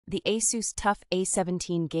The ASUS TUF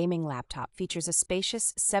A17 gaming laptop features a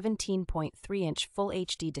spacious 17.3-inch Full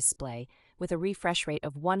HD display with a refresh rate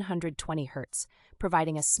of 120 Hz,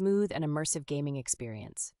 providing a smooth and immersive gaming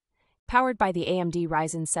experience. Powered by the AMD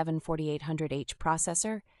Ryzen 7 4800H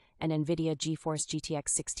processor and NVIDIA GeForce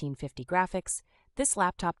GTX 1650 graphics, this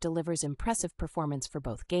laptop delivers impressive performance for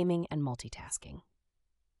both gaming and multitasking.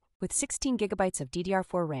 With 16 gigabytes of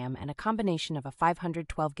DDR4 RAM and a combination of a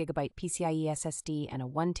 512 gigabyte PCIe SSD and a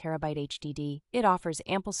 1 terabyte HDD, it offers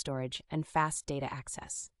ample storage and fast data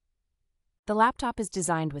access. The laptop is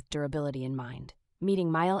designed with durability in mind,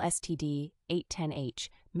 meeting MIL STD 810H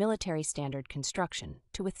military standard construction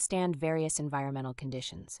to withstand various environmental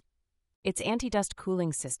conditions. Its anti-dust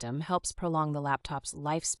cooling system helps prolong the laptop's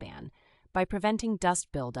lifespan by preventing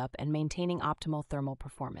dust buildup and maintaining optimal thermal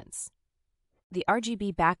performance. The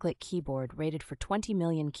RGB backlit keyboard, rated for 20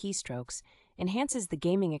 million keystrokes, enhances the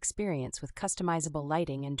gaming experience with customizable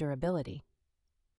lighting and durability.